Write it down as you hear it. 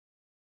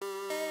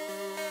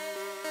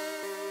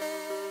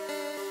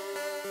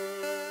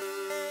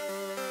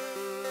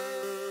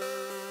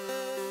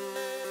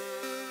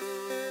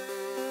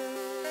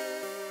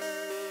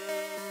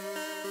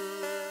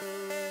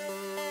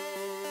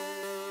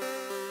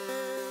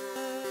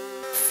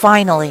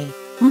Finally,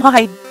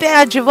 my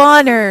badge of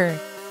honor!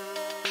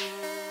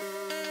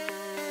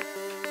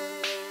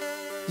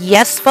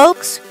 Yes,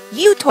 folks,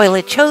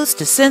 uToilet chose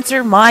to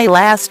censor my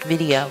last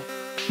video.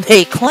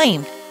 They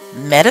claimed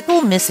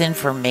medical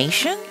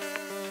misinformation?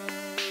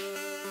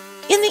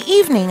 In the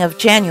evening of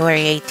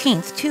January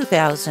 18th,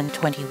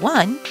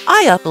 2021,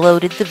 I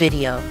uploaded the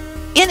video.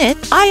 In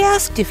it, I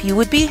asked if you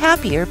would be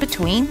happier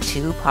between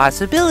two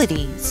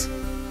possibilities.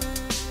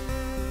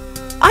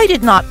 I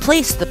did not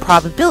place the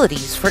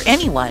probabilities for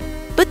anyone,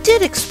 but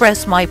did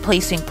express my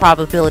placing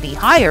probability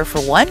higher for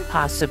one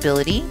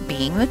possibility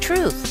being the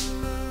truth.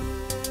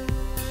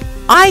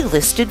 I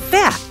listed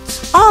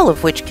facts, all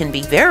of which can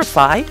be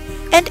verified,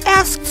 and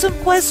asked some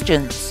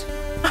questions.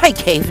 I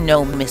gave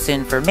no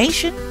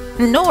misinformation,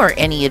 nor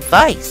any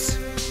advice.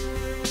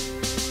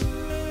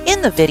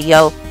 In the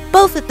video,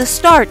 both at the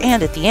start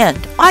and at the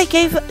end, I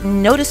gave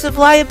notice of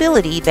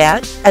liability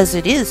that, as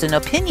it is an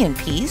opinion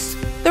piece,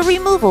 the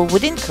removal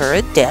would incur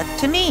a debt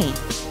to me.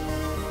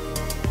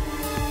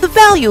 The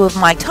value of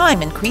my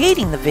time in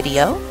creating the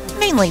video,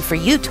 mainly for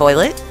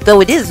uToilet,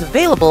 though it is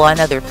available on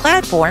other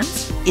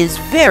platforms, is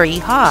very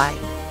high.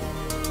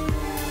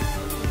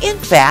 In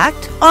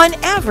fact, on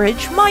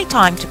average, my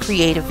time to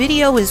create a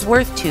video is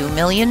worth $2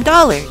 million, and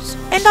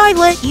I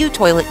let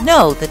uToilet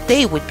know that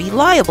they would be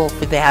liable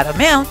for that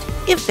amount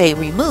if they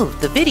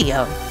removed the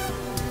video.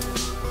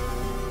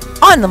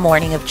 On the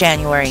morning of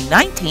January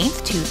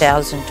 19th,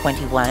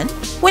 2021,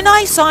 when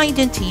I signed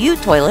into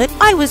uToilet,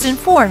 I was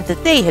informed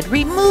that they had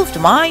removed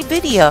my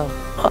video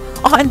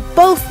on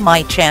both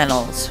my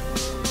channels.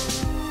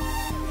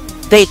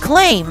 They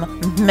claim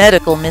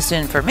medical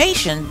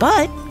misinformation,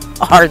 but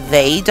are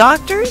they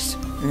doctors?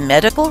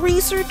 Medical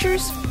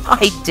researchers?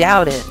 I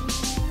doubt it.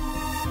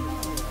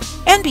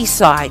 And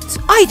besides,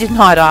 I did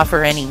not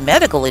offer any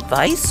medical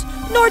advice,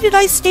 nor did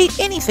I state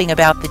anything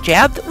about the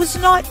jab that was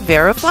not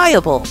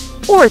verifiable,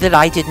 or that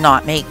I did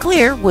not make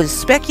clear was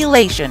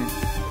speculation.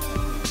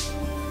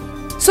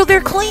 So their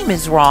claim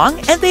is wrong,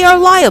 and they are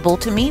liable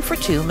to me for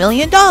 $2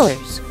 million,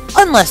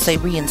 unless they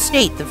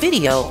reinstate the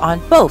video on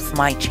both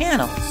my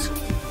channels.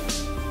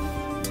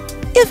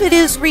 If it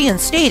is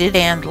reinstated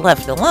and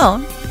left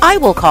alone, I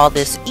will call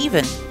this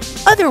even.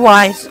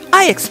 Otherwise,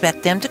 I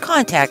expect them to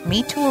contact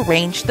me to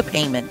arrange the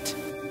payment.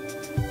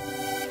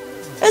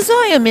 As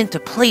I am into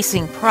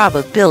placing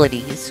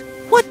probabilities,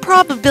 what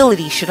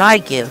probability should I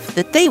give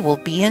that they will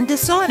be in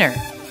dishonor?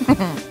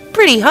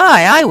 Pretty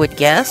high, I would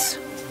guess.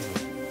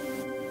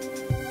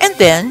 And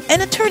then,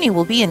 an attorney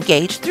will be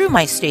engaged through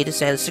my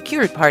status as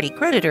secured party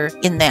creditor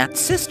in that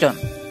system.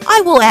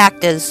 I will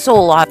act as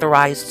sole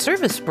authorized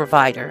service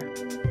provider.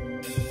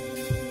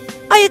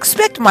 I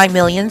expect my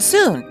million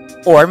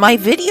soon, or my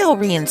video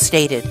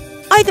reinstated.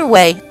 Either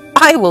way,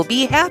 I will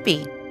be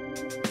happy.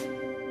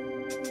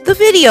 The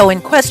video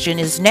in question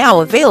is now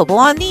available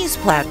on these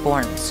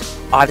platforms: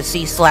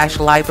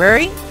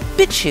 Odysee/Library,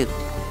 BitChute,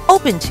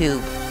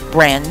 OpenTube,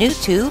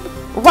 BrandNewTube,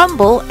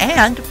 Rumble,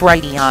 and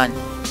Brighteon.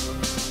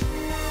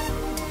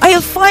 I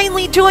have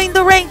finally joined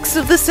the ranks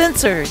of the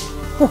censored.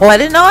 What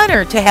an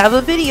honor to have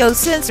a video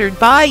censored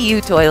by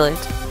uToilet.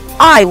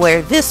 I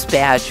wear this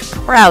badge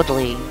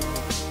proudly.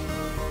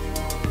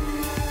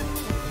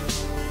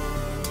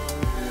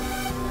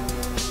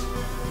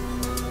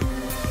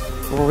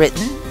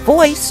 Written,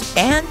 voiced,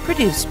 and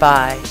produced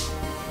by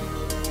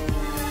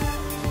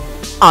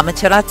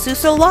Amaterasu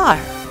Solar,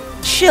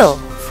 Chill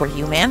for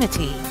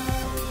Humanity.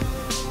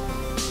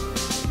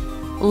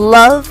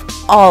 Love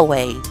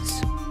always.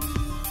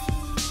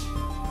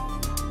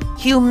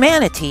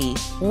 Humanity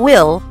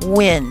will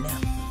win.